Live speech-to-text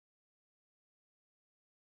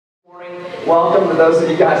Welcome to those of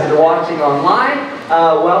you guys that are watching online.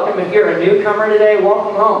 Welcome if you're a newcomer today.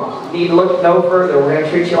 Welcome home. You need to look no further. We're going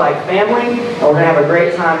to treat you like family, and we're going to have a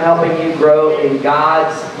great time helping you grow in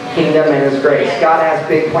God's kingdom and His grace. God has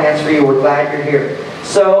big plans for you. We're glad you're here.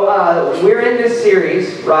 So we're in this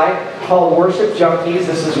series, right, called Worship Junkies.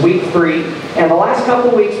 This is week 3. And the last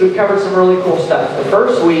couple of weeks we've covered some really cool stuff. The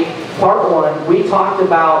first week, part 1, we talked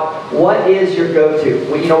about what is your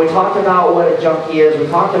go-to. We talked about what a junkie is. We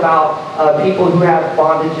talked about people who have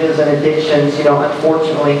bondages and addictions,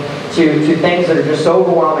 unfortunately, to things that are just so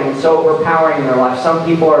overwhelming and so overpowering in their life. Some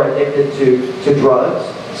people are addicted to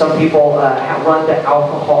drugs. Some people run to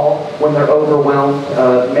alcohol when they're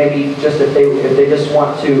overwhelmed. Maybe just if they just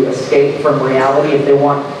want to escape from reality, if they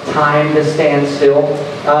want time to stand still.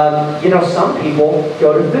 Some people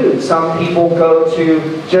go to food. Some people go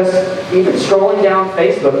to just even scrolling down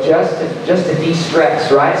Facebook just to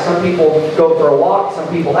de-stress, right? Some people go for a walk. Some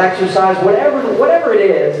people exercise. Whatever it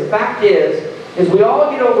is, the fact is we all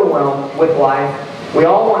get overwhelmed with life. We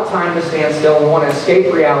all want time to stand still. We want to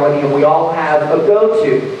escape reality, and we all have a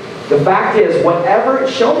go-to. The fact is,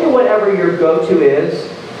 show me whatever your go-to is,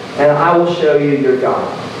 and I will show you your God.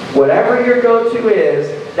 Whatever your go-to is,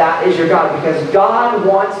 that is your God, because God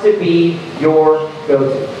wants to be your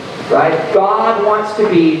go-to. Right? God wants to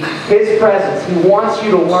be His presence. He wants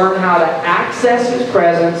you to learn how to access His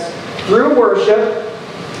presence through worship,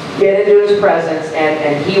 get into His presence,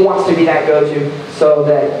 and He wants to be that go-to so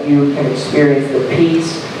that you can experience the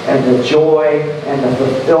peace and the joy and the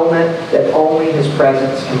fulfillment that only His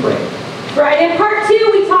presence can bring. Right, in part 2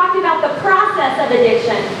 we talked about the process of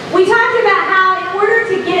addiction. We talked about how in order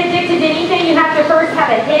to get addicted to anything you have to first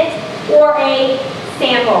have a hit or a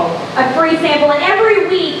sample, a free sample. And every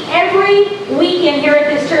weekend here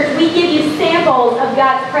at this church, we give you samples of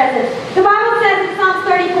God's presence. The Bible says in Psalms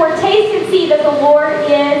 34, taste and see that the Lord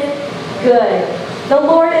is good. The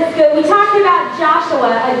Lord is good. We talked about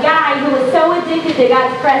Joshua, a guy who was so addicted to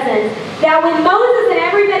God's presence that when Moses and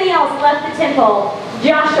everybody else left the temple,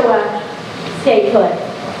 Joshua stayed put.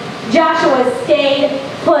 Joshua stayed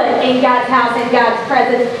put in God's house, in God's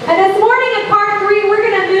presence. And this morning in part 3, we're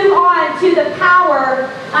going to move on to the power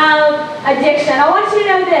of addiction. I want you to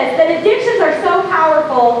know this, that addictions are so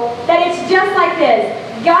powerful that it's just like this.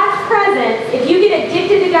 God's presence, if you get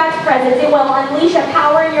addicted to God's presence, it will unleash a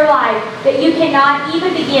power in your life that you cannot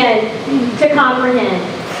even begin to comprehend.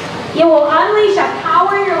 It will unleash a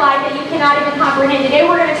power in your life that you cannot even comprehend. Today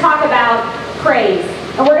we're going to talk about praise.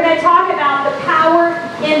 And we're going to talk about the power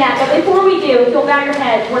in that. But before we do, if you'll bow your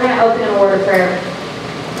heads, we're going to open in a word of prayer.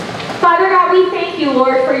 Father God, we thank you,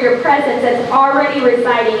 Lord, for your presence that's already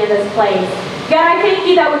residing in this place. God, I thank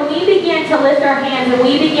you that when we begin to lift our hands and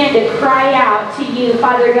we begin to cry out to you,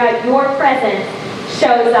 Father God, your presence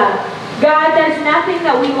shows up. God, there's nothing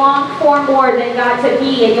that we long for more than, God, to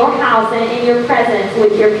be in your house and in your presence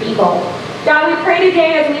with your people. God, we pray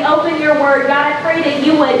today as we open your word, God, I pray that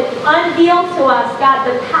you would unveil to us, God,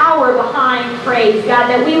 the power behind praise, God,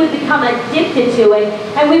 that we would become addicted to it,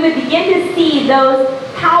 and we would begin to see those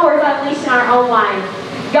powers unleashed in our own lives.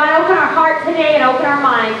 God, open our heart today and open our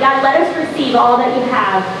mind. God, let us receive all that you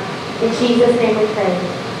have. In Jesus' name we pray.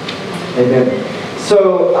 Amen.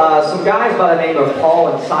 So some guys by the name of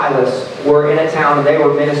Paul and Silas were in a town, and they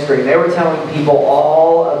were ministering. They were telling people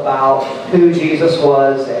all about who Jesus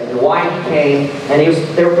was and why He came. And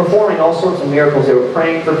they were performing all sorts of miracles. They were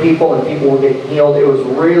praying for people, and people were getting healed. It was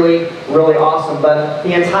really, really awesome. But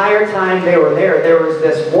the entire time they were there was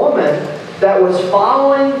this woman that was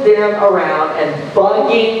following them around and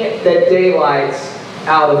bugging the daylights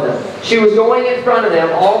out of them. She was going in front of them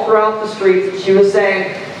all throughout the streets, and she was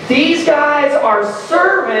saying, these guys are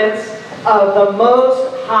servants of the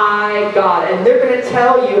Most High God, and they're going to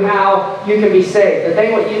tell you how you can be saved. The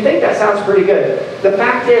thing, you think that sounds pretty good. The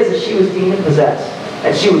fact is she was demon-possessed,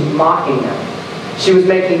 and she was mocking them. She was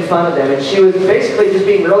making fun of them, and she was basically just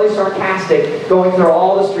being really sarcastic, going through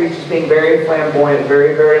all the streets, just being very flamboyant,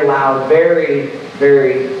 very, very loud, very,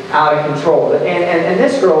 very out of control. And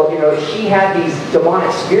this girl, she had these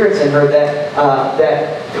demonic spirits in her that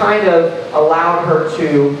kind of allowed her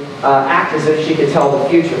to act as if she could tell the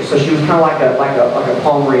future. So she was kind of like a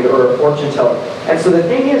palm reader or a fortune teller. And so the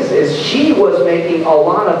thing is she was making a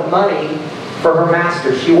lot of money for her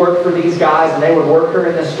master. She worked for these guys, and they would work her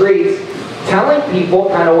in the streets, telling people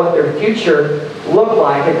kind of what their future looked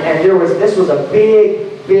like. And this was a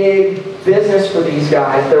big, big business for these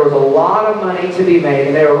guys. There was a lot of money to be made,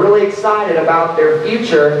 and they were really excited about their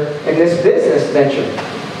future in this business venture.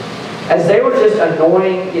 As they were just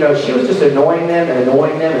annoying, she was just annoying them and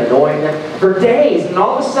annoying them and annoying them for days. And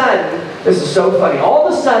all of a sudden, This is so funny. All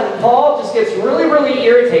of a sudden, Paul just gets really, really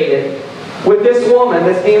irritated with this woman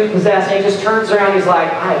that's demon-possessed, and he just turns around and he's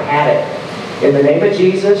like, I've had it. In the name of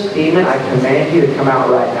Jesus, demon, I command you to come out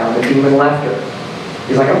right now. And the demon left her.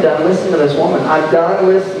 He's like, I'm done listening to this woman. I'm done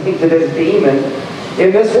listening to this demon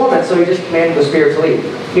in this woman. So he just commanded the spirit to leave.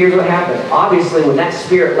 Here's what happened. Obviously, when that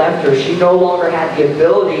spirit left her, she no longer had the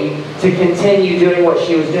ability to continue doing what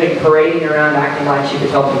she was doing, parading around, acting like she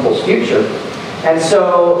could help people's future. And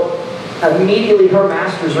so, immediately her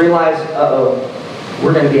masters realized, uh-oh,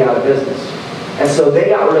 we're going to be out of business. And so they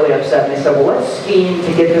got really upset, and they said, well, let's scheme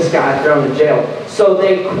to get this guy thrown in jail. So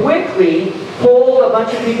they quickly pulled a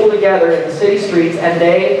bunch of people together in the city streets, and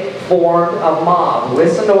they formed a mob.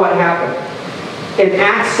 Listen to what happened. In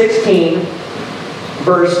Acts 16,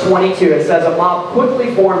 verse 22, it says, a mob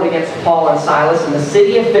quickly formed against Paul and Silas, and the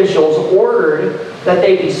city officials ordered that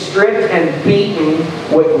they be stripped and beaten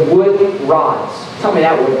with wooden rods. Tell me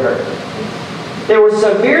that wouldn't hurt. They were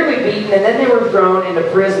severely beaten, and then they were thrown into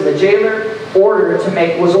prison. The jailer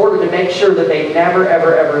was ordered to make sure that they never,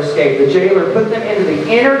 ever, ever escaped. The jailer put them into the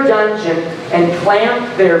inner dungeon and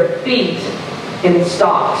clamped their feet in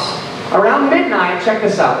stocks. Around midnight, check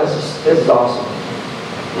this out. This is awesome.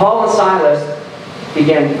 Paul and Silas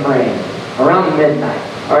began praying. Around midnight.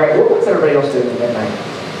 All right, what's everybody else doing at midnight?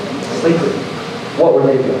 Sleeping. What were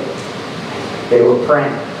they doing? They were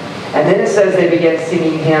praying. And then it says they began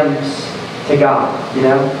singing hymns to God, you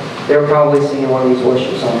know? They were probably singing one of these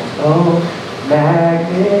worship songs. Oh,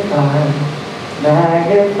 magnify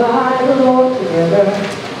the Lord together.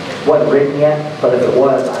 Wasn't written yet, but if it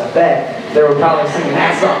was, I bet they were probably singing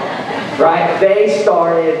that song, right? They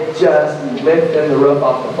started just lifting the roof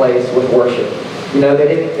off the place with worship. You know, they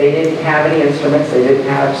didn't have any instruments. They didn't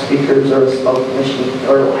have speakers or a smoke machine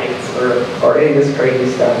or lights or any of this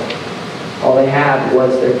crazy stuff. All they had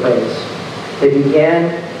was their praise. They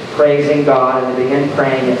began praising God, and they began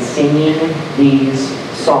praying and singing these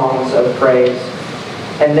songs of praise.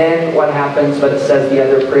 And then what happens, but it says the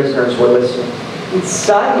other prisoners were listening. And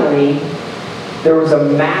suddenly, there was a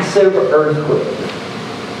massive earthquake.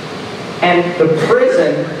 And the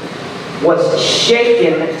prison was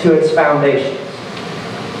shaken to its foundations.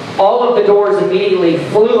 All of the doors immediately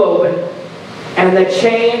flew open, and the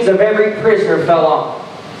chains of every prisoner fell off.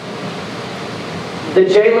 The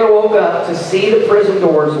jailer woke up to see the prison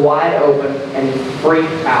doors wide open, and he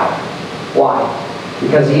freaked out. Why?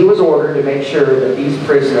 Because he was ordered to make sure that these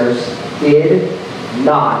prisoners did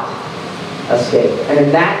not escape. And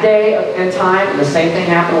in that day and time, the same thing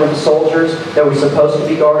happened with the soldiers that were supposed to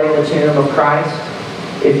be guarding the tomb of Christ.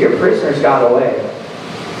 If your prisoners got away,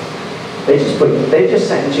 they just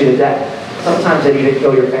sentenced you to death. Sometimes they'd even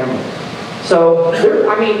kill your family. So,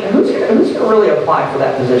 I mean, who's going to really apply for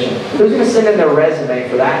that position? Who's going to send in their resume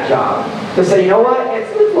for that job? To say, you know what,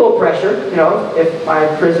 it's a little pressure. You know, if my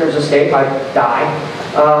prisoners escape, I die.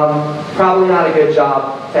 Probably not a good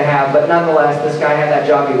job to have, but nonetheless, this guy had that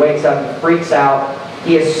job. He wakes up and freaks out.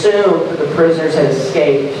 He assumed that the prisoners had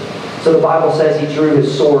escaped. So the Bible says he drew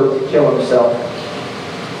his sword to kill himself.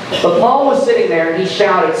 But Paul was sitting there and he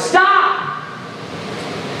shouted, "Stop!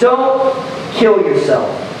 Don't kill yourself.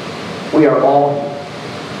 We are all here.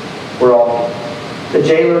 We're all here." The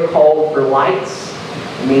jailer called for lights.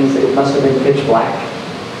 It means it must have been pitch black.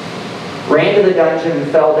 Ran to the dungeon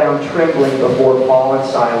and fell down trembling before Paul and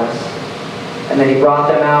Silas. And then he brought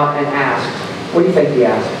them out and asked, what do you think he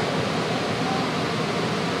asked?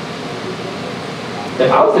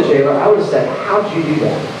 If I was the jailer, I would have said, how'd you do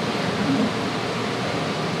that?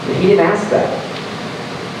 But he didn't ask that.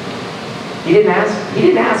 He didn't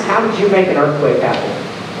ask, how did you make an earthquake happen?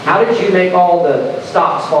 How did you make all the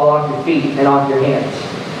stocks fall off your feet and off your hands?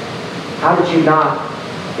 How did you not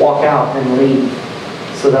walk out and leave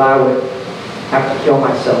so that I would have to kill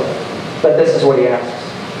myself? But this is what he asks.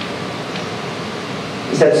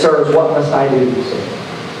 He said, "Sirs, what must I do to be saved?"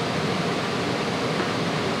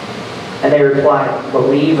 And they replied,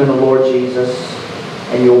 "Believe in the Lord Jesus,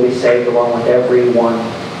 and you will be saved along with everyone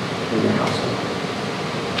in your household."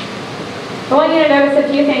 I want you to notice a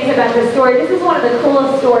few things about this story. This is one of the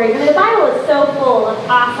coolest stories. I mean, the Bible is so full of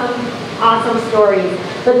awesome stories.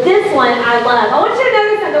 But this one I love. I want you to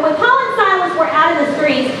notice that when Paul and Silas were out in the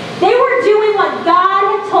streets, they were doing what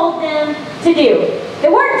God had told them to do. They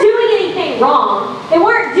weren't doing anything wrong. They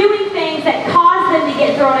weren't doing things that caused them to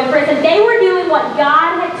get thrown in prison. They were doing what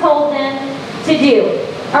God had told them to do.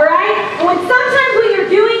 Alright? And sometimes when you're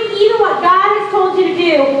doing even what God has told you to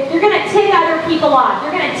do, you're going to tick other people off.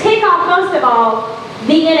 You're going to tick off, most of all,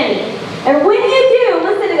 the enemy. And when you do,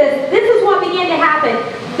 listen to this, this is what began to happen.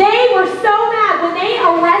 They were so mad when they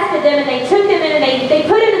arrested them and they took them in and they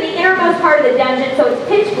put them in the innermost part of the dungeon, so it's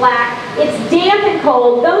pitch black. It's damp and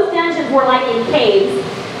cold. Those dungeons were like in caves.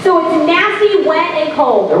 So it's nasty, wet, and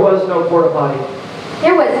cold. There was no porta potty.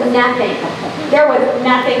 There was nothing. There was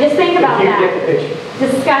nothing. Just think about You that. get the picture.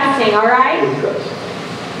 Disgusting, all right?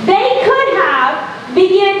 They could have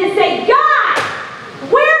begun to say, God,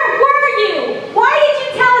 where were you? Why did you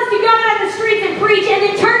tell us to go out on the streets and preach and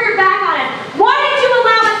then turn your back on us? Why did you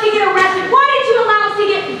allow us to get arrested? Why did you allow us to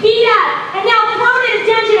get beat up and now thrown in a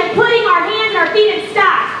dungeon and putting our hands and our feet in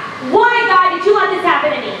stocks? Why, God, did you let this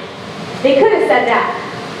happen to me? They could have said that,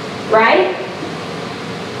 right?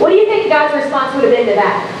 What do you think God's response would have been to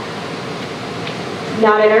that?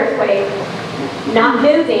 Not an earthquake, not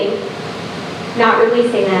moving, not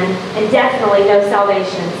releasing them, and definitely no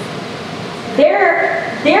salvation.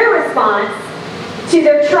 Their response to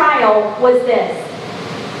their trial was this.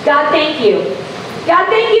 God, thank you. God,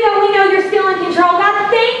 thank you that we know you're still in control. God,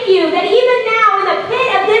 thank you that even now in the pit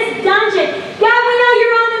of this dungeon, God, we know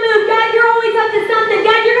you're on the move. God, you're always up to something.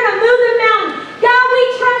 God, you're going to move the mountain. God, we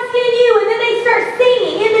trust in you. And then they start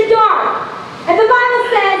singing in the dark. And the Bible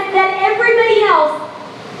says that everybody else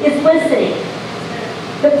is listening.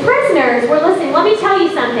 The prisoners were listening. Let me tell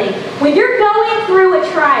you something. When you're going through a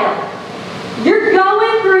trial, you're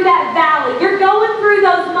going through that valley, you're going through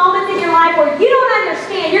those moments in your life where you don't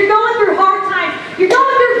understand, you're going through hard times, you're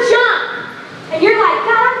going through junk, and you're like,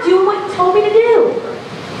 God, I'm doing what you told me to do.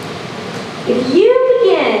 If you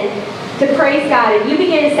begin to praise God and you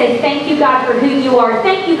begin to say, thank you, God, for who you are,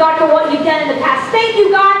 thank you, God, for what you've done in the past, thank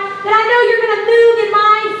you, God, that I know you're going to move in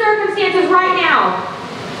my circumstances right now.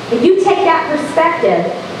 If you take that perspective,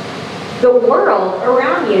 the world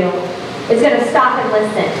around you is going to stop and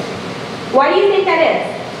listen. Why do you think that is?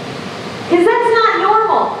 Because that's not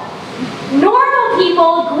normal. Normal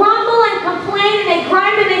people grumble and complain and they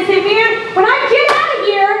grind and they say, man, when I get out of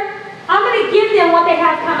here, I'm going to give them what they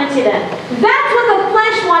have coming to them. That's what the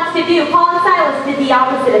flesh wants to do. Paul and Silas did the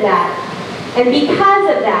opposite of that. And because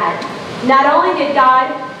of that, not only did God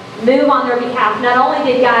move on their behalf, not only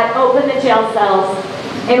did God open the jail cells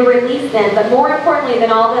and release them, but more importantly than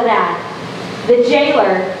all of that, the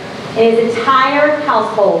jailer and his entire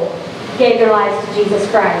household gave their lives to Jesus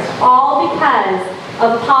Christ. All because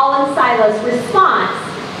of Paul and Silas' response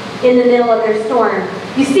in the middle of their storm.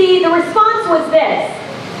 You see, the response was this.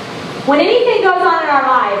 When anything goes on in our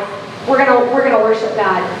life, we're gonna worship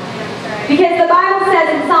God. Because the Bible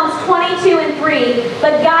says in Psalms 22 and 3,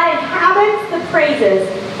 but God inhabits the praises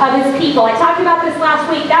of his people. I talked about this last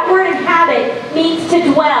week. That word inhabit means to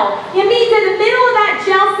dwell. It means in the middle of that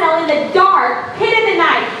jail cell in the dark, pit of the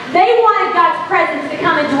night, they wanted God's presence to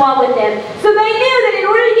come and dwell with them. So they knew that in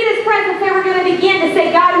order to get his presence, they were going to begin to say,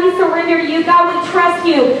 God, we surrender to you. God, we trust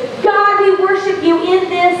you. God, we worship you in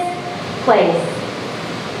this place.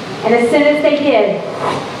 And as soon as they did,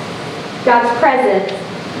 God's presence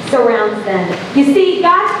surrounds them. You see,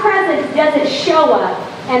 God's presence doesn't show up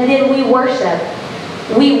and then we worship.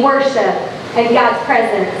 We worship and God's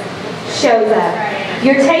presence shows up. If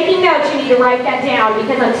you're taking notes, you need to write that down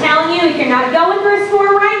because I'm telling you, if you're not going through a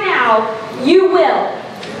storm right now, you will.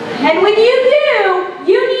 And when you do,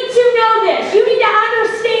 you need to know this. You need to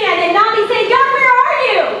understand and not be saying, God, where are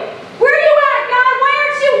you? Where are you at, God? Why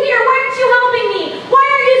aren't you here? Why aren't you helping me? Why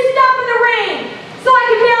aren't you stopping the rain so I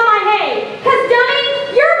can bale my hay? Because, dummy,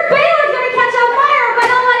 your baler's going to catch on fire if I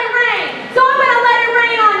don't let it rain. So I'm going to let it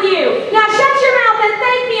rain on you. Now shut your mouth and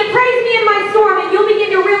thank me and praise me in my storm, and you'll begin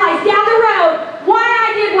to realize down the road why I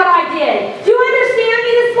did what I did. Do you understand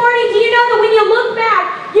me this morning? Do you know that when you look back,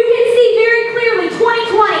 you can see very clearly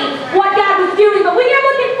 2020 what God was doing. But when you're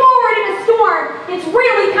looking forward in a storm, it's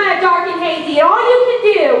really kind of dark and hazy. And all you can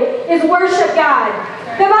do is worship God.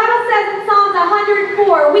 The Bible says in Psalms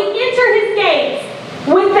 104, we enter his gates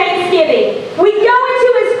with thanksgiving. We go into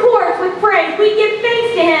his courts with praise. We give thanks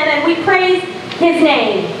to him and we praise his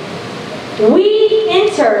name. We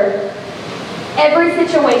enter every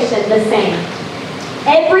situation the same.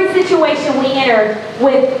 Every situation we enter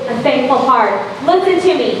with a thankful heart. Listen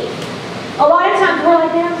to me. A lot of times we're like,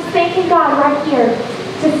 man, I'm just thanking God right here.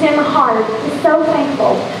 Just in my heart. Just so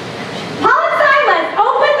thankful. Paul and Silas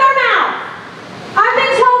opened their mouth. I've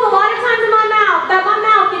been told a lot of times in my mouth that my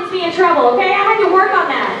mouth gets me in trouble, okay? I had to work on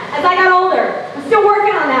that as I got older. I'm still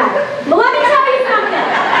working on that. But let me tell you something.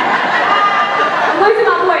 I'm losing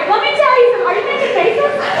my voice. Let me tell you something. Are you making faces?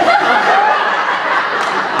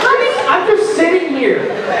 I'm just sitting here.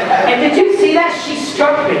 And did you see that? She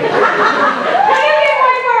struck me. Could have been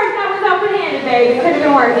way worse. That was open-handed, babe. Could have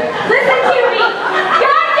been worse. Listen to me.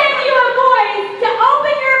 God gave you a voice to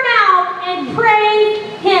open your mouth and praise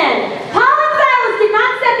him. Paul and Silas did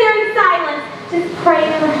not sit there in silence. Just pray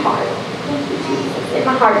in their heart. Thank you, Jesus. In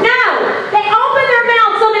my heart. No!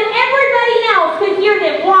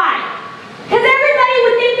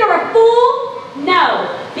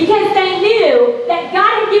 that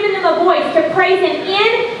God had given them a voice to praise Him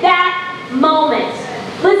in that moment.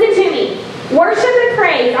 Listen to me. Worship and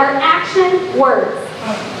praise are action words.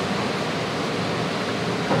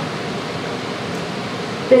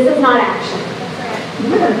 This is not action.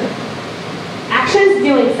 Action is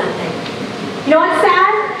doing something. You know what's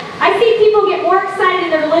sad? I see people get more excited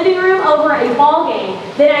in their living room over a ball game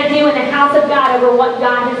than I do in the house of God over what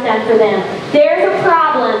God has done for them. There's a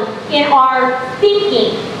problem in our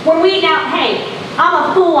thinking. Hey,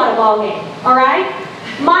 I'm a fool at a ball game, all right?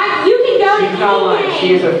 You can go to any game.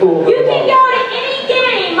 She is a fool. You can go to any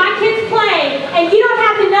game my kids play, and you don't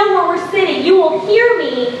have to know where we're sitting. You will hear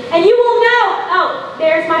me, and you will know, oh,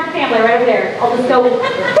 there's my family right over there. I'll just go with my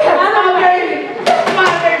baby. My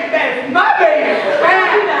baby. My baby.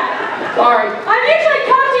 Sorry. I'm usually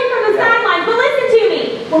coaching from the sidelines, but listen to me.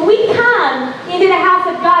 When we come into the house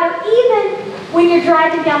of God, or even when you're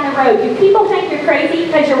driving down the road, do people think you're crazy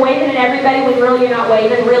because you're waving at everybody when really you're not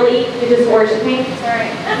waving? Really? You're just worshiping? Sorry.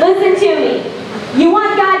 Listen to me. You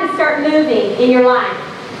want God to start moving in your life.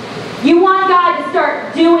 You want God to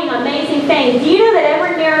start doing amazing things. Do you know that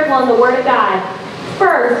every miracle in the Word of God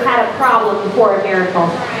first had a problem before a miracle?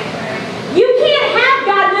 You can't have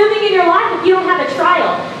God moving in your life if you don't have a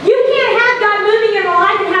trial. You can't have God moving in your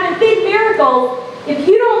life and having big miracles if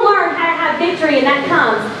you don't learn how to have victory, and that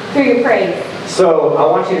comes through your praise. So I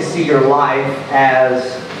want you to see your life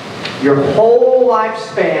as your whole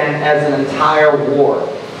lifespan as an entire war.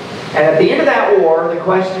 And at the end of that war, the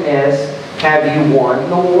question is, have you won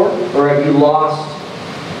the war or have you lost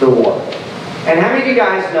the war? And how many of you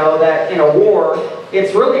guys know that in a war,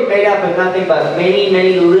 it's really made up of nothing but many,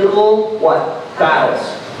 many little, battles,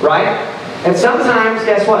 right? And sometimes,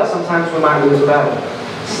 guess what? Sometimes we might lose a battle.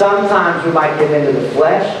 Sometimes we might give into the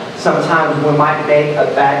flesh. Sometimes we might make a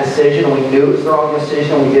bad decision and we knew it was the wrong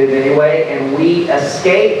decision and we did it anyway, and we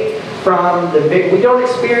escape from the victory. We don't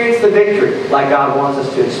experience the victory like God wants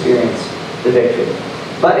us to experience the victory.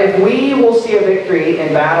 But if we will see a victory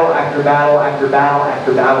in battle after battle after battle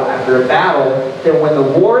after battle after battle, then when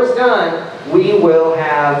the war is done, we will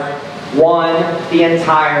have won the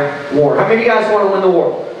entire war. How many of you guys want to win the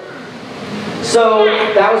war? So,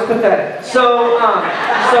 that was pathetic.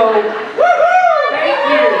 Thank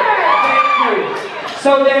you.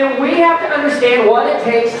 So then we have to understand what it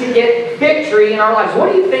takes to get victory in our lives.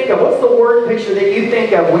 What do you think of? What's the word picture that you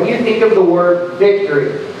think of when you think of the word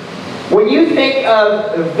victory? When you think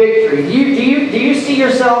of victory, do you see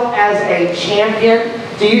yourself as a champion?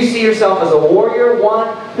 Do you see yourself as a warrior,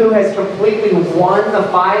 one who has completely won the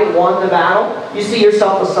fight, won the battle? You see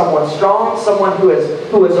yourself as someone strong, someone who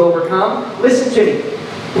has overcome? Listen to me.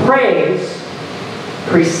 Praise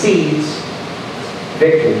precedes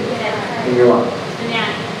victory in your life.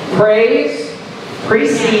 Praise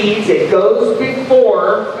precedes, it goes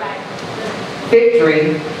before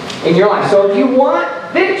victory in your life. So if you want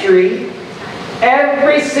victory,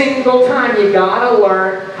 every single time you gotta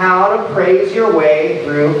learn how to praise your way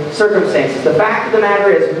through circumstances. The fact of the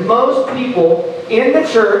matter is, most people in the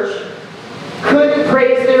church couldn't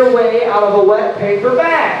praise their way out of a wet paper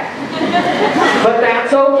bag. But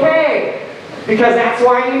that's okay, because that's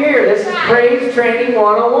why you're here. This is Praise Training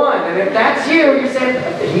 101. And if that's you, you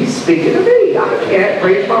say, he's speaking to me. I can't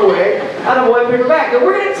praise my way out of a wet paper bag. And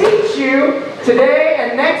we're going to teach you today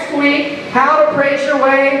and next week how to praise your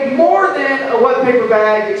way more than a wet paper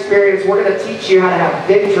bag experience. We're going to teach you how to have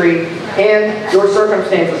victory in your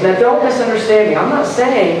circumstances. Now, don't misunderstand me. I'm not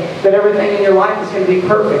saying that everything in your life is going to be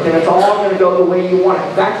perfect and it's all going to go the way you want it.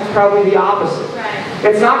 In fact, it's probably the opposite.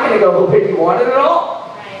 It's not going to go the way you want it at all.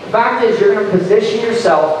 The fact is, you're going to position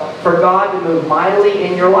yourself for God to move mightily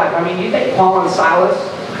in your life. I mean, you think Paul and Silas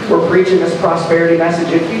were preaching this prosperity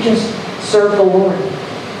message? If you just serve the Lord,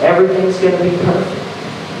 everything's going to be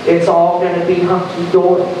perfect. It's all going to be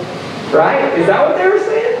hunky-dory. Right? Is that what they were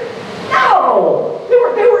saying? No! They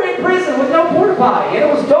were in prison with no porta potty, and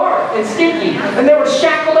it was dark and stinky, and they were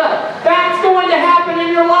shackled up. That's going to happen in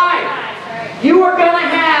your life. You are going to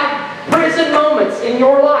have prison moments in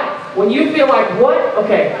your life when you feel like, what?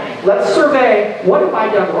 Okay, let's survey. What have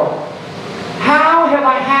I done wrong? How have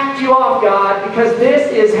I hacked you off, God? Because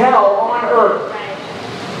this is hell on earth.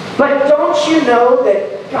 But don't you know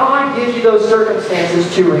that God gives you those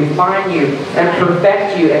circumstances to refine you and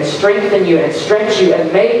perfect you and strengthen you and stretch you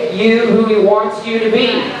and make you who He wants you to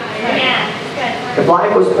be? If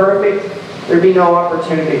life was perfect, there'd be no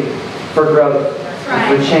opportunity for growth,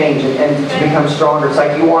 for change, and to become stronger. It's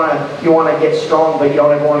like you want to get strong, but you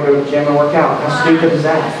don't ever want to go to the gym and work out. How stupid is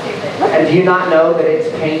that? And do you not know that it's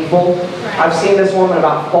painful? I've seen this woman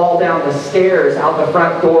about fall down the stairs out the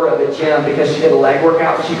front door of the gym because she did a leg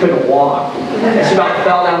workout and she couldn't walk. And she about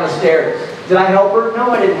fell down the stairs. Did I help her?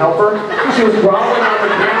 No, I didn't help her. She was groveling on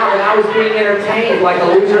the ground and I was being entertained like a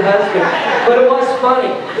loser husband. But it was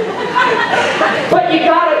funny. But you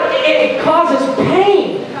gotta, it causes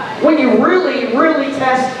pain when you really, really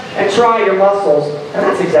test and try your muscles. And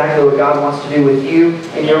that's exactly what God wants to do with you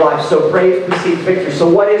in your life. So praise precedes victory. So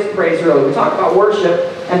what is praise really? We talk about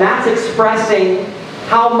worship, and that's expressing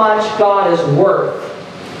how much God is worth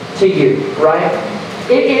to you, right?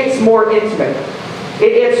 It's more intimate.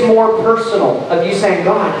 It's more personal of you saying,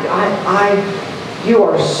 God, you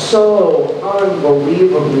are so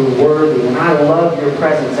unbelievably worthy, and I love your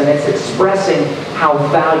presence, and it's expressing how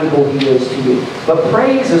valuable He is to you. But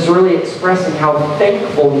praise is really expressing how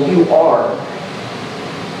thankful you are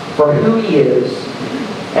for who He is,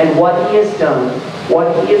 and what He has done,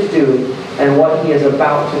 what He is doing, and what He is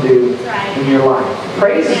about to do in your life.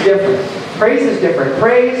 Praise is different. Praise is different.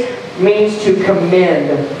 Praise means to commend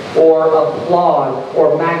or applaud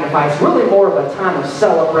or magnify. It's really more of a time of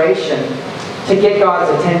celebration to get God's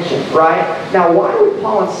attention, right? Now, why would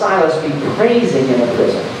Paul and Silas be praising in a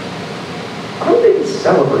prison? I don't think he's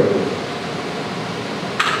celebrating.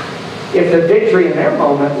 If the victory in their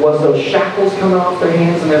moment was those shackles coming off their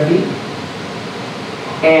hands and their feet,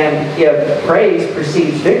 and if praise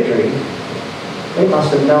precedes victory, they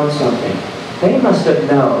must have known something. They must have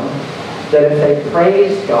known that if they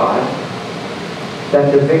praised God,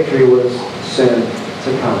 that the victory was soon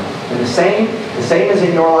to come. And the same as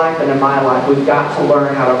in your life and in my life, we've got to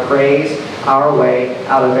learn how to praise our way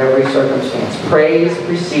out of every circumstance. Praise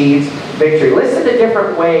precedes victory. Listen to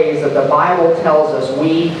different ways that the Bible tells us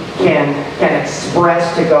we can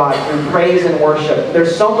express to God through praise and worship.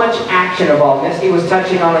 There's so much action involved. Misty was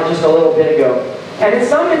touching on it just a little bit ago. And in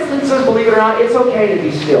some instances, believe it or not, it's okay to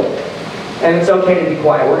be still. And it's okay to be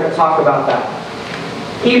quiet. We're going to talk about that.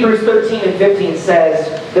 Hebrews 13 and 15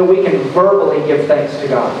 says that we can verbally give thanks to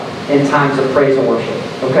God in times of praise and worship.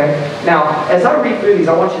 Okay? Now, as I read through these,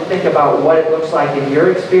 I want you to think about what it looks like in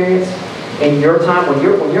your experience, in your time, when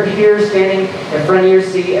you're here standing in front of your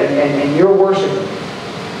seat and you're worshiping.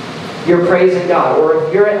 You're praising God. Or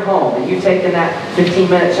if you're at home and you've taken that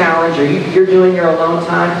 15-minute challenge, or you're doing your alone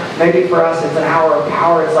time, maybe for us it's an hour of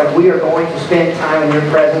power. It's like we are going to spend time in your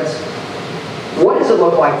presence. What does it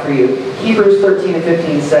look like for you? Hebrews 13 and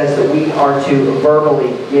 15 says that we are to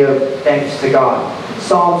verbally give thanks to God.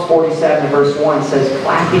 Psalms 47 and verse 1 says,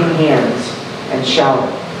 clapping hands and shouting.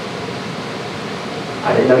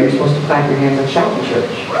 I didn't know you were supposed to clap your hands and shout in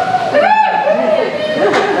church.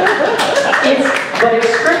 But it's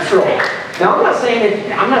scriptural. Now I'm not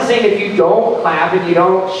saying if you don't clap and you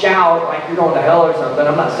don't shout like you're going to hell or something.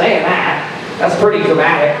 I'm not saying that. That's pretty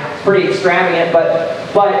dramatic. It's pretty extravagant.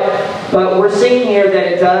 But we're seeing here that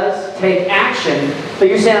it does take action. But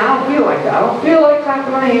you're saying, I don't feel like that. I don't feel like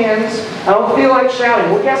clapping my hands. I don't feel like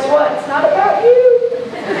shouting. Well, guess what? It's not about you.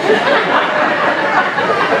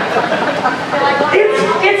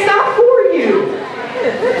 It's not for you.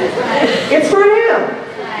 It's for Him.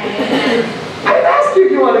 I didn't ask you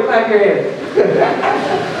if you want to clap your hands.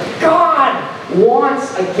 God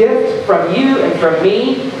wants a gift from you and from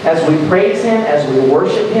me as we praise Him, as we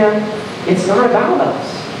worship Him. It's not about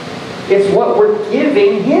us. It's what we're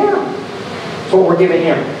giving Him. It's what we're giving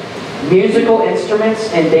Him. Musical instruments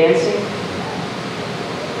and dancing.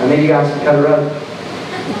 I mean, you guys can cut her up.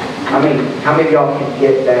 I mean, how many of y'all can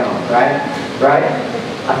get down, right? Right?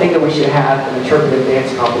 I think that we should have an interpretive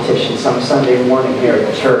dance competition some Sunday morning here at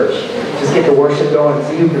the church. Just get the worship going and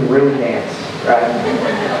see who can really dance, right?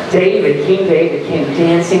 King David came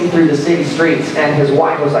dancing through the city streets, and his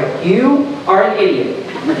wife was like, "You are an idiot."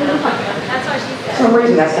 That's what she said. For some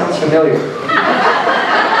reason, that sounds familiar.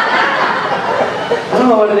 I don't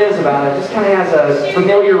know what it is about it. It just kind of has a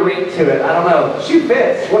familiar ring to it. I don't know. Shoe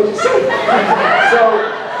fits. What'd you say? So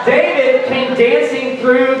David came dancing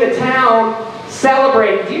through the town,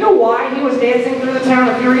 celebrating. Do you know why he was dancing through the town?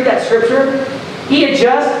 If you read that scripture, he had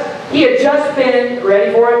just been,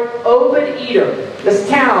 ready for it, Obed-Edom, this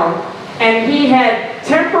town, and he had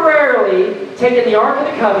temporarily taken the Ark of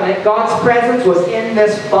the Covenant. God's presence was in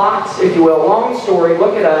this box, if you will. Long story,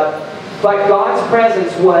 look it up. But God's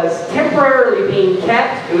presence was temporarily being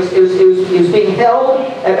kept. It was being held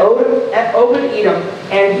at Obed-Edom,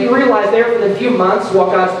 and he realized there for the few months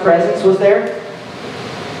while God's presence was there,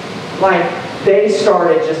 like they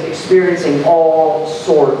started just experiencing all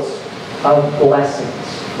sorts of blessings.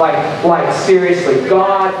 Like seriously,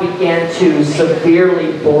 God began to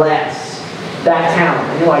severely bless that town.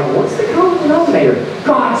 And you're like, what's the common denominator?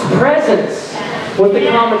 God's presence was the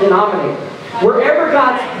common denominator. Wherever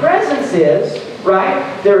God's presence is,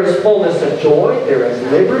 right, there is fullness of joy, there is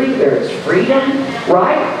liberty, there is freedom,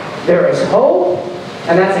 right? There is hope.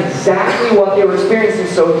 And that's exactly what they were experiencing.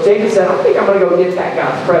 So David said, I think I'm going to go get that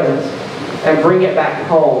God's presence and bring it back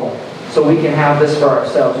home so we can have this for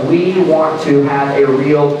ourselves. We want to have a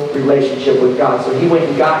real relationship with God. So he went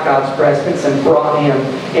and got God's presence and brought him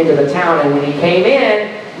into the town. And when he came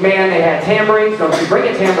in, man, they had tambourines. Don't you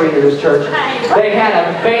bring a tambourine to this church. They had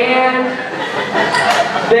a band.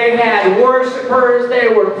 They had worshipers. They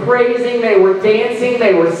were praising. They were dancing.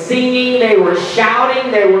 They were singing. They were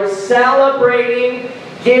shouting. They were celebrating,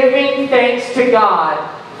 giving thanks to God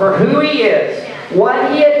for who he is,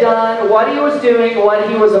 what he had done, what he was doing, what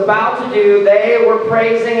he was about to do. They were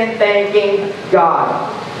praising and thanking God.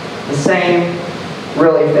 The same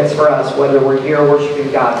really fits for us, whether we're here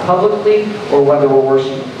worshiping God publicly or whether we're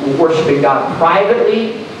worshiping God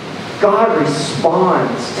privately. God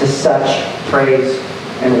responds to such praise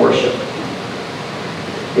and worship.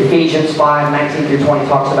 Ephesians 5:19-20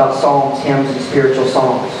 talks about psalms, hymns, and spiritual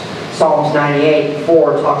songs. Psalms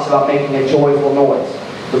 98:4 talks about making a joyful noise.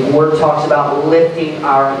 The Word talks about lifting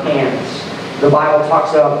our hands. The Bible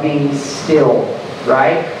talks about being still,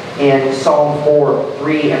 right? In Psalm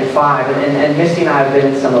 4:3 and 5. And Misty and I have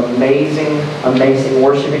been in some amazing, amazing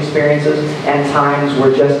worship experiences and times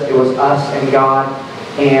where just it was us and God,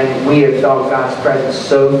 and we have felt God's presence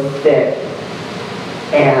so thick.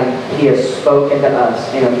 And he has spoken to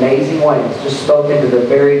us in amazing ways, just spoken to the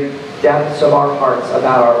very depths of our hearts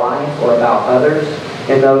about our life or about others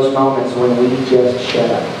in those moments when we just shut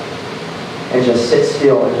up and just sit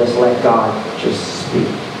still and just let God just speak.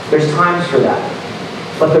 There's times for that.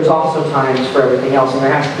 But there's also times for everything else, and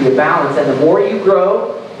there has to be a balance. And the more you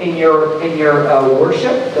grow in your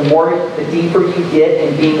worship, the deeper you get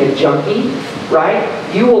in being a junkie, right?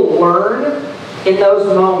 You will learn in those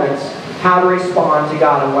moments how to respond to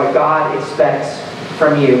God and what God expects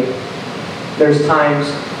from you. There's times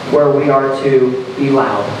where we are to be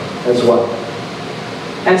loud as well.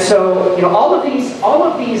 And so, all of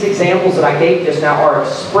these examples that I gave just now are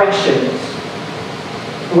expressions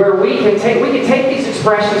where we can take these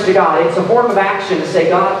expressions to God. It's a form of action to say,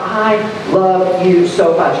 God, I love you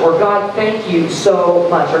so much. Or God, thank you so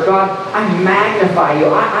much. Or God, I magnify you.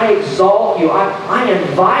 I exalt you. I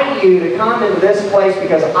invite you to come into this place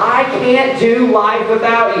because I can't do life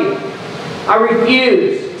without you. I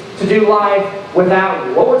refuse to do life without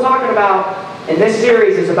you. What we're talking about in this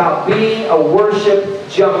series is about being a worship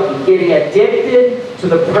junkie, getting addicted to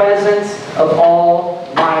the presence of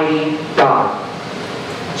Almighty God.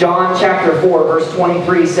 John chapter 4, verse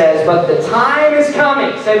 23 says, but the time is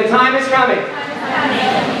coming. Say, the time is coming.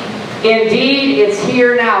 Indeed, it's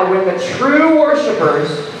here now when the true worshipers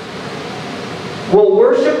will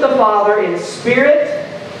worship the Father in spirit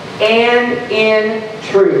and in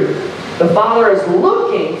truth. The Father is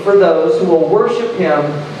looking for those who will worship him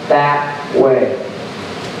that way.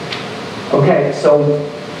 Okay, so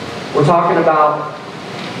we're talking about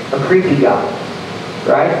a creepy God.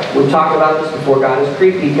 Right? We've talked about this before. God is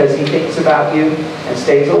creepy because he thinks about you and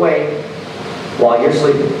stays awake while you're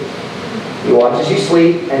sleeping. He watches you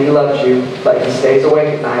sleep and he loves you, but he stays awake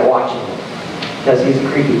at night watching you because he's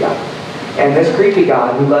a creepy God. And this creepy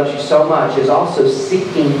God who loves you so much is also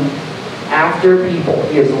seeking after people.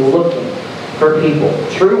 He is looking for people,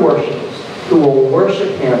 true worshipers, who will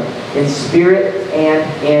worship him in spirit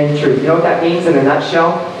and in truth. You know what that means in a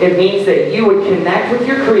nutshell? It means that you would connect with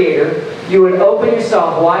your Creator, you would open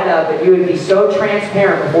yourself wide up, and you would be so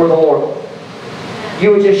transparent before the Lord.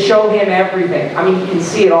 You would just show him everything. I mean, he can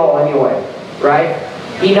see it all anyway, right?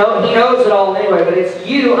 He knows it all anyway, but it's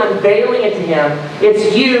you unveiling it to him.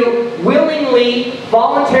 It's you willingly,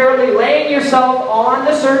 voluntarily laying yourself on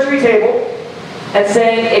the surgery table and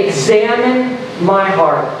saying, examine my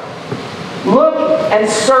heart. Look and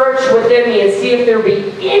search within me and see if there be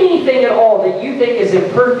anything at all that you think is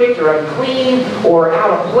imperfect or unclean or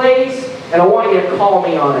out of place. And I want you to call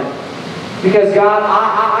me on it. Because God,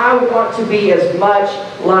 I want to be as much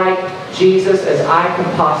like Jesus as I can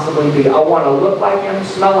possibly be. I want to look like him,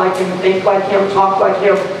 smell like him, think like him, talk like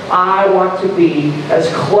him. I want to be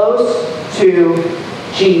as close to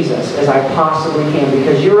Jesus as I possibly can.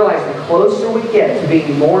 Because you realize the closer we get to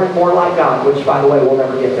being more and more like God, which by the way, we'll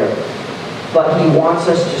never get there. But he wants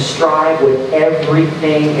us to strive with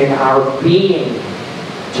everything in our being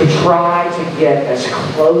to try to get as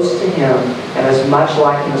close to him and as much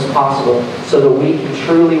like him as possible so that we can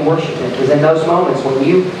truly worship him. Because in those moments when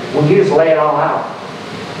you just lay it all out,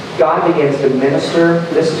 God begins to minister.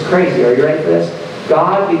 This is crazy. Are you ready for this?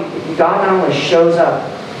 God not only shows up,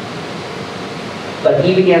 but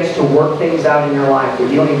he begins to work things out in your life that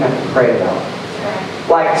you don't even have to pray about.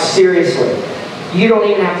 Like, seriously. You don't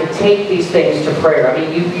even have to take these things to prayer. I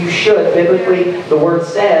mean, you should. Biblically, the Word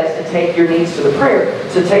says to take your needs to the prayer,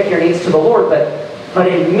 to take your needs to the Lord. But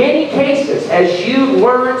in many cases, as you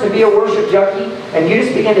learn to be a worship junkie and you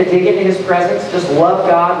just begin to dig into His presence, just love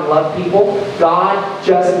God and love people, God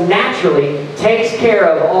just naturally takes care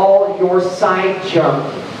of all your side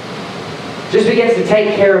junk. Just begins to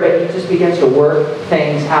take care of it. He just begins to work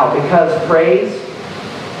things out because praise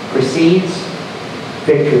precedes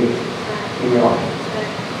victory in your life.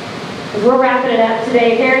 As we're wrapping it up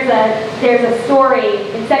today, there's a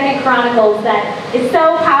story in 2 Chronicles that is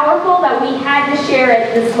so powerful that we had to share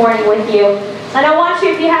it this morning with you. And I want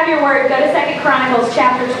you, if you have your word, go to 2 Chronicles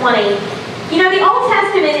chapter 20. You know, the Old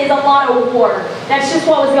Testament is a lot of war. That's just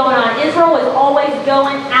what was going on. Israel was always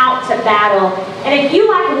going out to battle. And if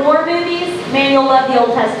you like war movies, man, you'll love the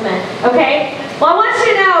Old Testament. Okay? Well, I want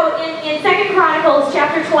you to know in 2 Chronicles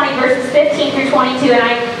chapter 20, verses 15 through 22, and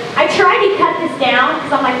I tried to cut this down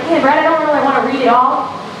because I'm like, man, Brett, I don't really want to read it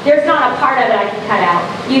all. There's not a part of it I can cut out.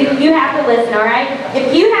 You have to listen, all right? If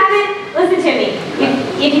you haven't, listen to me.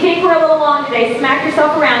 If you think we're a little long today, smack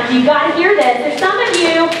yourself around. You've got to hear this. There's some of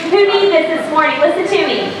you who need this morning. Listen to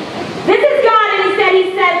me. This is God, and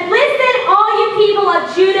He said, listen, all you people of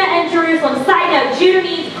Judah and Jerusalem. Side note, Judah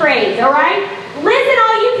means praise, all right? Listen,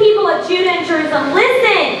 all you people of Judah and Jerusalem.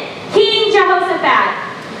 Listen, King Jehoshaphat.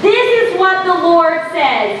 This is what the Lord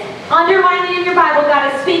says. Underline it in your Bible. God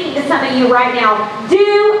is speaking to some of you right now.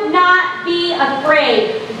 Do not be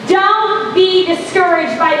afraid. Don't be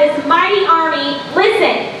discouraged by this mighty army.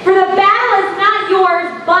 Listen, for the battle is not yours,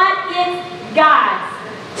 but it's God's.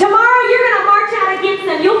 Tomorrow you're going to march out against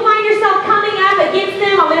them. You'll find yourself coming up against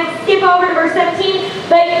them. I'm going to skip over to verse 17.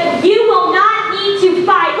 But you will not need to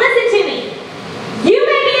fight. Listen to me. You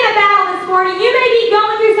may be in a battle this morning. You may be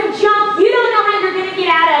going through some junk you don't know how you're going to get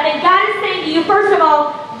out of. And God is saying to you, first of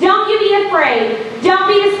all, don't you be afraid. Don't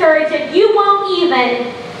be discouraged. And you won't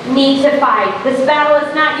even need to fight. This battle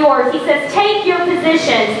is not yours. He says, take your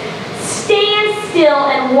positions. Stand still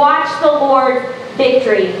and watch the Lord's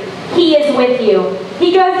victory. He is with you.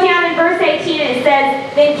 He goes down in verse 18 and it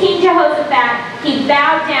says, then King Jehoshaphat, he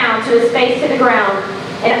bowed down to his face to the ground.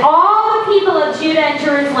 And all the people of Judah and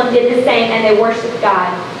Jerusalem did the same, and they worshiped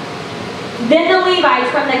God. Then the Levites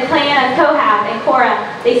from the clan of Kohath and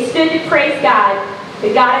Korah, they stood to praise God,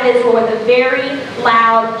 the God of Israel, with a very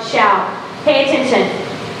loud shout. Pay attention.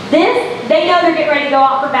 They know they're getting ready to go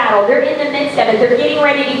out for battle. They're in the midst of it. They're getting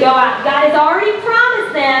ready to go out. God has already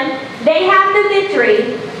promised them they have the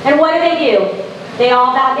victory. And what do? They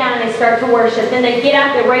all bow down and they start to worship. Then they get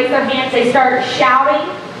up, they raise their hands, they start shouting.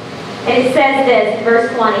 And it says this, verse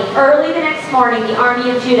 20, early the next morning, the army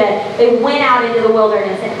of Judah, they went out into the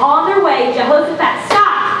wilderness. And on their way, Jehoshaphat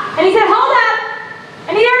stopped. And he said, hold up.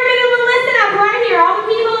 I need everybody to listen up right here. All the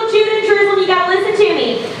people of Judah and Jerusalem, you got to listen to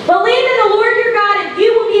me. Believe in the Lord your God, and you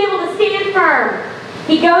will be able to stand firm.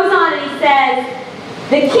 He goes on and he says,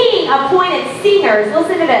 the king appointed singers.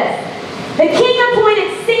 Listen to this. The king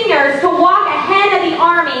appointed singers to walk ahead of the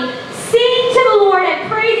army, singing to the Lord and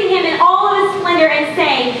praising Him in all of His splendor and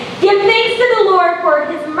saying, give thanks to the Lord, for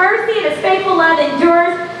His mercy and His faithful love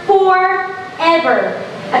endures forever.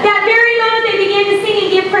 At that very moment they began to sing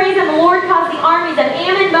and give praise, and the Lord caused the armies of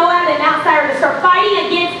Ammon, Moab, and Mount Seir to start fighting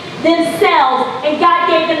against themselves, and God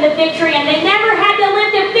gave them the victory, and they never had to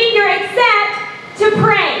lift a finger except to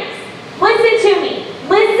praise. Listen to me.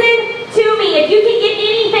 Listen to me. If you can get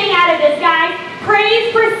anything out of this, guys,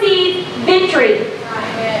 praise precedes victory.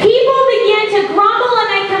 People begin to grumble and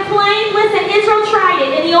they complain. Listen, Israel tried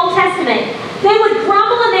it in the Old Testament. They would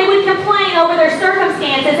grumble and they would complain over their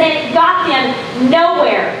circumstances, and it got them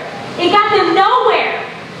nowhere. It got them nowhere.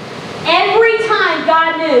 Every time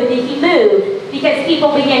God moved, He moved because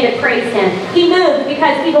people began to praise Him. He moved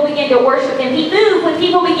because people began to worship Him. He moved when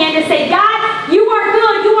people began to say, God, you are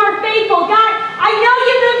good, you are faithful. God, I know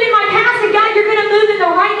you moved in my past, and God, you're going to move in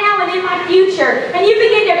the right now and in my future. And you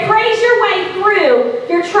begin to praise your way through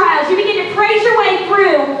your trials. You begin to praise your way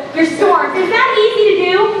through your storms. Is that easy to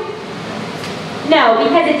do? No,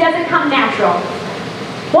 because it doesn't come natural.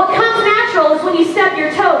 What comes natural is when you stub your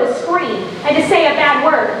toe to scream and to say a bad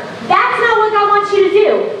word. That's not what God wants you to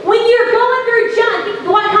do. When you're going through junk,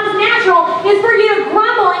 what comes natural is for you to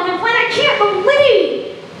grumble and complain. I can't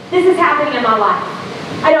believe this is happening in my life.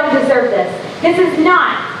 I don't deserve this. This is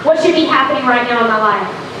not what should be happening right now in my life.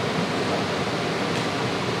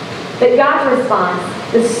 But God's response,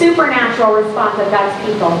 the supernatural response of God's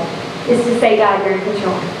people, is to say, God, you're in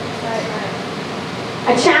control.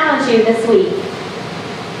 I challenge you this week.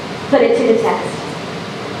 Put it to the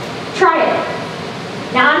test. Try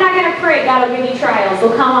it. Now, I'm not going to pray God will give you trials.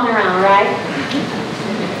 They'll come on their own, right?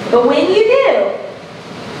 But when you do,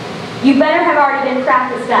 you better have already been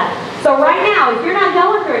practiced up. So right now, if you're not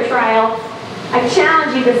going through a trial, I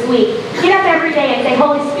challenge you this week, get up every day and say,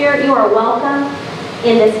 Holy Spirit, you are welcome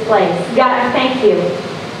in this place. God, I thank you.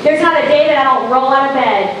 There's not a day that I don't roll out of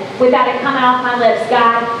bed without it coming off my lips.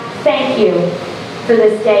 God, thank you for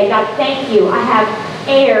this day. God, thank you. I have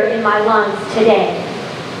air in my lungs today.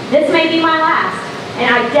 This may be my last, and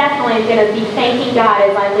I definitely am going to be thanking God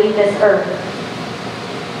as I leave this earth.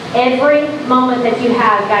 Every moment that you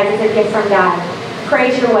have, guys, is a gift from God.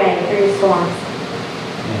 Praise your way through your storms.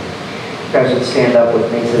 You guys would stand up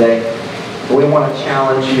with me today. We want to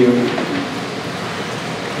challenge you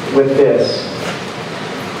with this.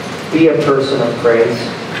 Be a person of praise.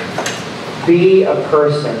 Be a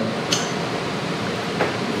person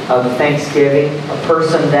of thanksgiving. A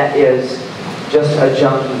person that is just a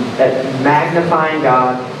junkie. At magnifying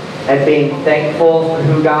God. At being thankful for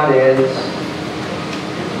who God is.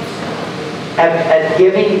 At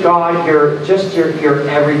giving God your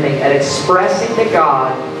everything. At expressing to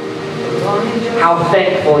God how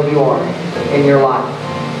thankful you are in your life.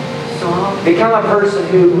 Become a person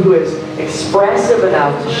who is expressive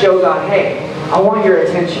enough to show God, hey, I want your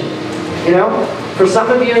attention. You know? For some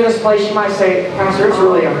of you in this place, you might say, Pastor, it's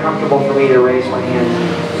really uncomfortable for me to raise my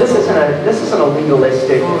hand. This isn't a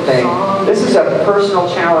legalistic thing. This is a personal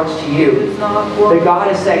challenge to you. That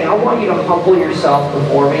God is saying, I want you to humble yourself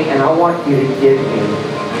before me, and I want you to give me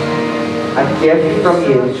a gift from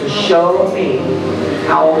you to show me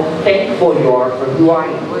how thankful you are for who I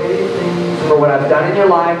am. For what I've done in your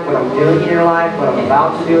life, what I'm doing in your life, what I'm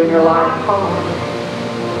about to do in your life.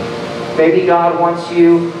 Maybe God wants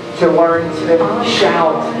you to learn to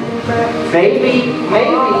shout. Maybe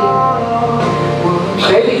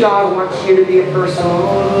God wants you to be a person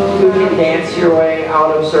who can dance your way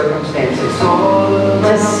out of circumstances.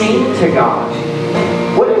 To sing to God.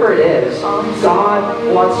 Whatever it is,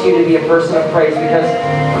 God wants you to be a person of praise because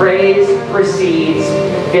praise precedes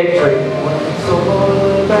victory.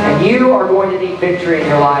 And you are going to need victory in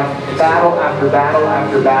your life. Battle after battle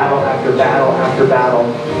after battle after battle after battle.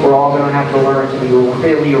 We're all going to have to learn to be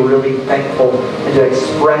really, really thankful and to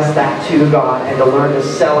express that to God and to learn to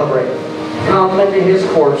celebrate. Come into His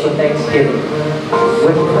courts with thanksgiving,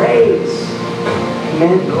 with praise.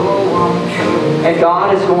 Amen. And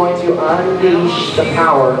God is going to unleash the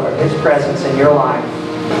power of His presence in your life,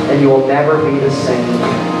 and you will never be the same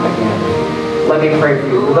again. Let me pray for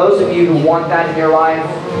you. For those of you who want that in your life,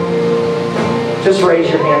 just raise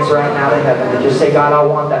your hands right now to heaven and just say, God, I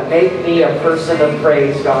want that. Make me a person of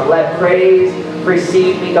praise, God. Let praise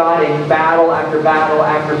precede me, God, in battle after battle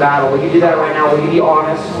after battle. Will you do that right now? Will you be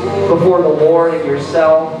honest before the Lord and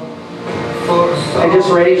yourself? And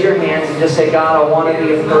just raise your hands and just say, God, I want to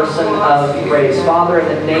be a person of praise. Father, in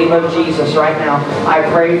the name of Jesus, right now, I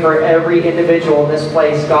pray for every individual in this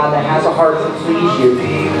place, God, that has a heart to please you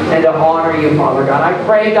and to honor you, Father God. I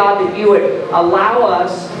pray, God, that you would allow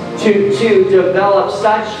us to develop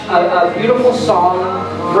such a beautiful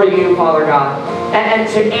song for you, Father God. And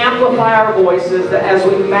to amplify our voices that as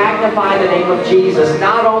we magnify the name of Jesus,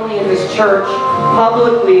 not only in this church,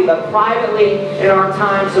 publicly, but privately in our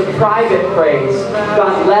times of private praise.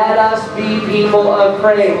 God, let us be people of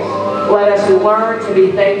praise. Let us learn to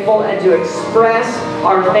be thankful and to express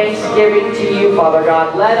our thanksgiving to you, Father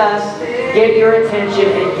God. Let us get your attention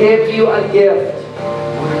and give you a gift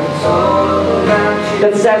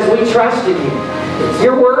that says we trust in you.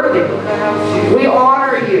 You're worthy. We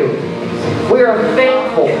honor you. We are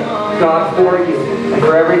thankful, God, for you and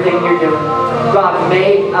for everything you're doing. God,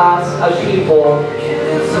 make us a people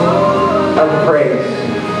of praise.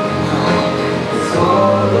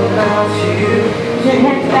 Your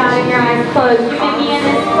heads bowed and your eyes closed. You may be in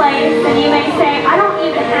this place and you may say, I don't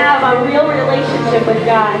even have a real relationship with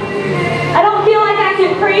God. I don't feel like I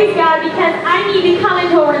can praise God because I need to come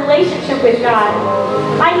into a relationship with God.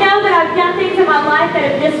 I know that I've done things in my life that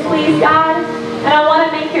have displeased God, and I want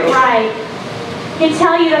to make it right. I can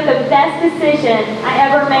tell you that the best decision I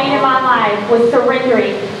ever made in my life was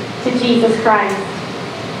surrendering to Jesus Christ.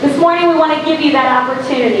 This morning we want to give you that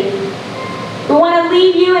opportunity. We want to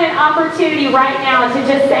leave you in an opportunity right now to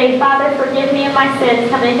just say, Father, forgive me of my sins.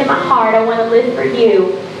 Come into my heart. I want to live for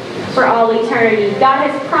you for all eternity. God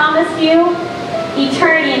has promised you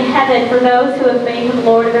eternity in heaven for those who have made Him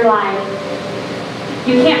Lord of their life.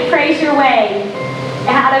 You can't praise your way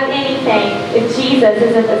out of anything if Jesus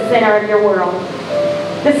isn't the center of your world.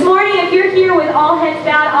 This morning, if you're here with all heads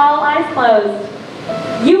bowed, all eyes closed,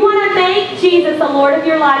 you want to make Jesus the Lord of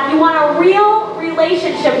your life. You want a real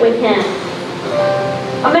relationship with Him.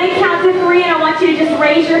 I'm going to count to 3 and I want you to just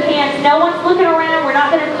raise your hands. No one's looking around. We're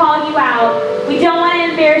not going to call you out. We don't want to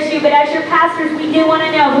embarrass you, but as your pastors, we do want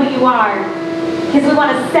to know who you are. Because we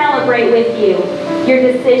want to celebrate with you your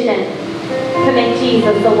decision to make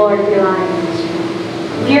Jesus the Lord of your life.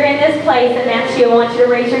 If you're in this place and that's you, I want you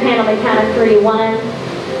to raise your hand on the count of 3. 1,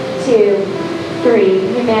 2,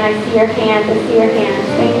 3. Amen. I see your hands. I see your hands.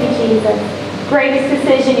 Thank you, Jesus. Greatest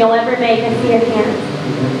decision you'll ever make. I see your hands.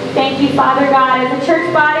 Thank you, Father God. As a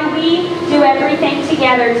church body, we do everything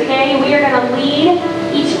together. Today, we are going to lead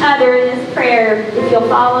each other in this prayer. If you'll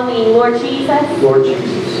follow me, Lord Jesus. Lord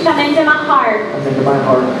Jesus. Come into my heart. Come into my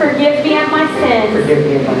heart. Forgive me of my sins. Forgive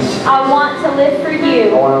me of my sins. I want to live for you.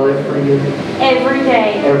 I want to live for you. Every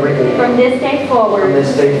day. Every day. From this day forward. From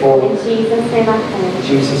this day forward. In Jesus' name I pray. In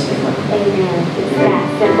Jesus' name I pray. Amen. It's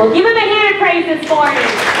that simple. Give him a hand of praise this morning.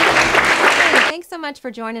 Thanks so much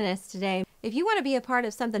for joining us today. If you want to be a part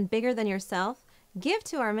of something bigger than yourself, give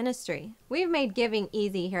to our ministry. We've made giving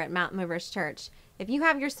easy here at Mountain Movers Church. If you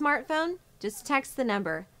have your smartphone, just text the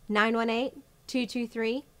number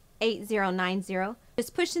 918-223-8090.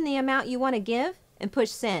 Just push in the amount you want to give and push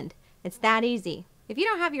send. It's that easy. If you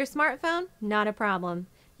don't have your smartphone, not a problem.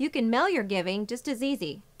 You can mail your giving just as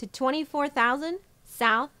easy to 24,000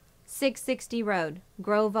 South 660 Road,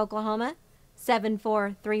 Grove, Oklahoma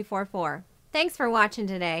 74344. Thanks for watching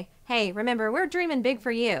today. Hey, remember, we're dreaming big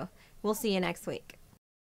for you. We'll see you next week.